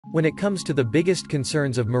When it comes to the biggest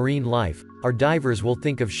concerns of marine life, our divers will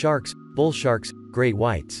think of sharks, bull sharks, great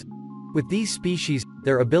whites. With these species,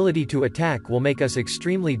 their ability to attack will make us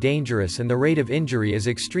extremely dangerous, and the rate of injury is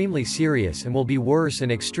extremely serious and will be worse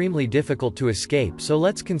and extremely difficult to escape. So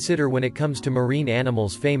let's consider when it comes to marine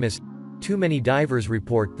animals famous. Too many divers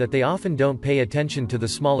report that they often don't pay attention to the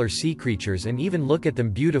smaller sea creatures and even look at them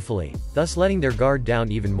beautifully, thus letting their guard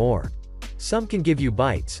down even more. Some can give you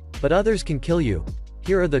bites, but others can kill you.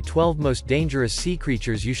 Here are the 12 most dangerous sea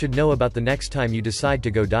creatures you should know about the next time you decide to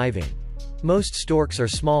go diving. Most storks are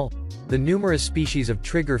small. The numerous species of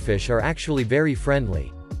triggerfish are actually very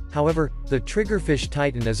friendly. However, the triggerfish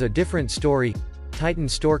titan is a different story. Titan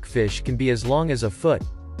storkfish can be as long as a foot.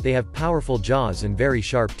 They have powerful jaws and very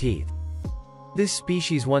sharp teeth. This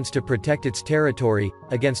species wants to protect its territory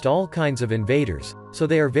against all kinds of invaders, so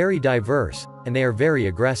they are very diverse, and they are very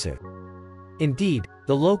aggressive. Indeed,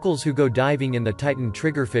 the locals who go diving in the Titan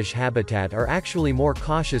triggerfish habitat are actually more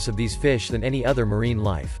cautious of these fish than any other marine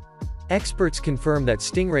life. Experts confirm that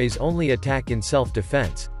stingrays only attack in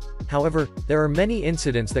self-defense. However, there are many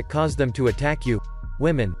incidents that cause them to attack you.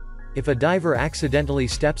 Women. If a diver accidentally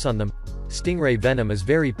steps on them, stingray venom is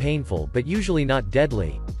very painful but usually not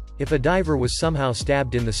deadly. If a diver was somehow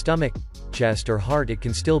stabbed in the stomach, chest or heart, it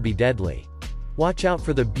can still be deadly. Watch out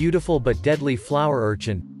for the beautiful but deadly flower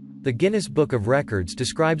urchin. The Guinness Book of Records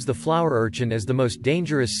describes the flower urchin as the most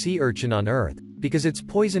dangerous sea urchin on Earth, because its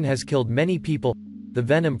poison has killed many people. The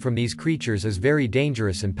venom from these creatures is very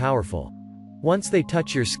dangerous and powerful. Once they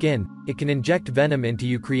touch your skin, it can inject venom into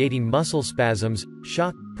you, creating muscle spasms,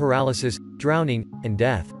 shock, paralysis, drowning, and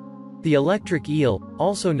death. The electric eel,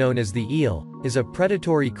 also known as the eel, is a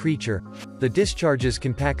predatory creature. The discharges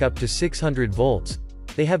can pack up to 600 volts.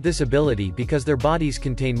 They have this ability because their bodies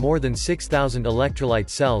contain more than 6,000 electrolyte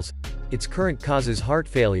cells. Its current causes heart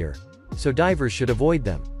failure, so divers should avoid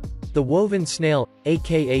them. The woven snail,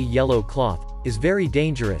 aka yellow cloth, is very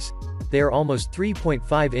dangerous. They are almost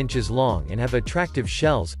 3.5 inches long and have attractive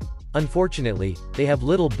shells. Unfortunately, they have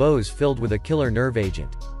little bows filled with a killer nerve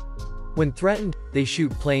agent. When threatened, they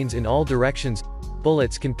shoot planes in all directions.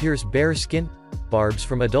 Bullets can pierce bare skin. Barbs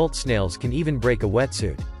from adult snails can even break a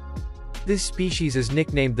wetsuit. This species is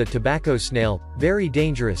nicknamed the tobacco snail, very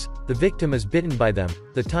dangerous. The victim is bitten by them.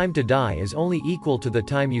 The time to die is only equal to the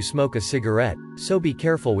time you smoke a cigarette, so be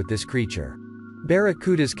careful with this creature.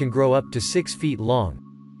 Barracudas can grow up to 6 feet long.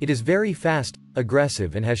 It is very fast,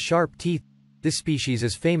 aggressive, and has sharp teeth. This species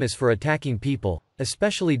is famous for attacking people,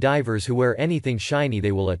 especially divers who wear anything shiny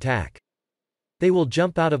they will attack. They will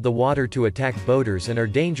jump out of the water to attack boaters and are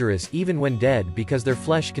dangerous even when dead because their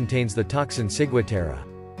flesh contains the toxin ciguatera.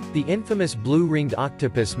 The infamous blue-ringed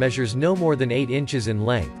octopus measures no more than 8 inches in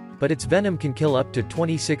length, but its venom can kill up to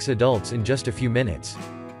 26 adults in just a few minutes.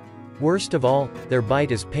 Worst of all, their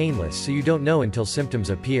bite is painless, so you don't know until symptoms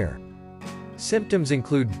appear. Symptoms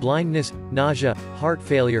include blindness, nausea, heart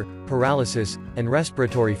failure, paralysis, and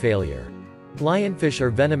respiratory failure. Lionfish are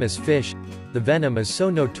venomous fish. The venom is so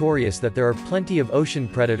notorious that there are plenty of ocean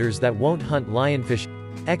predators that won't hunt lionfish.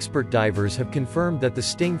 Expert divers have confirmed that the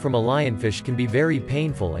sting from a lionfish can be very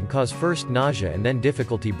painful and cause first nausea and then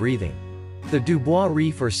difficulty breathing. The Dubois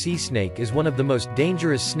reef or sea snake is one of the most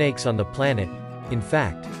dangerous snakes on the planet. In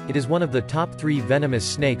fact, it is one of the top 3 venomous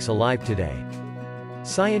snakes alive today.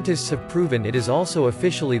 Scientists have proven it is also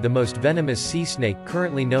officially the most venomous sea snake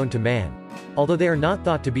currently known to man. Although they are not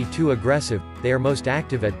thought to be too aggressive, they are most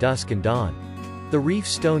active at dusk and dawn. The reef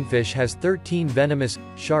stonefish has 13 venomous,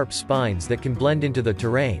 sharp spines that can blend into the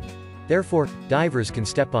terrain. Therefore, divers can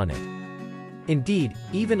step on it. Indeed,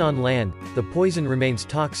 even on land, the poison remains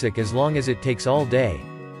toxic as long as it takes all day.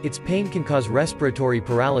 Its pain can cause respiratory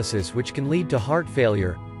paralysis, which can lead to heart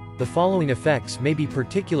failure. The following effects may be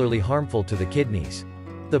particularly harmful to the kidneys.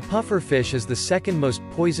 The pufferfish is the second most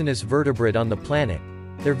poisonous vertebrate on the planet.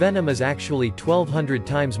 Their venom is actually 1,200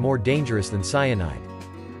 times more dangerous than cyanide.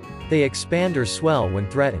 They expand or swell when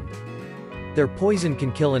threatened. Their poison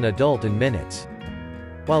can kill an adult in minutes.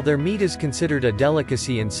 While their meat is considered a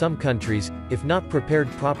delicacy in some countries, if not prepared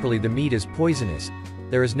properly the meat is poisonous.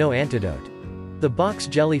 There is no antidote. The box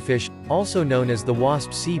jellyfish, also known as the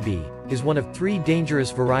wasp sea bee, is one of 3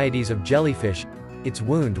 dangerous varieties of jellyfish. Its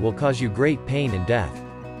wound will cause you great pain and death.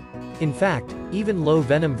 In fact, even low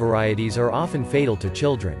venom varieties are often fatal to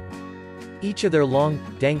children. Each of their long,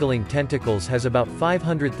 dangling tentacles has about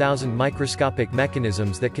 500,000 microscopic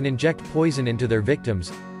mechanisms that can inject poison into their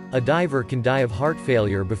victims. A diver can die of heart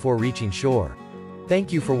failure before reaching shore.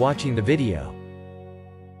 Thank you for watching the video.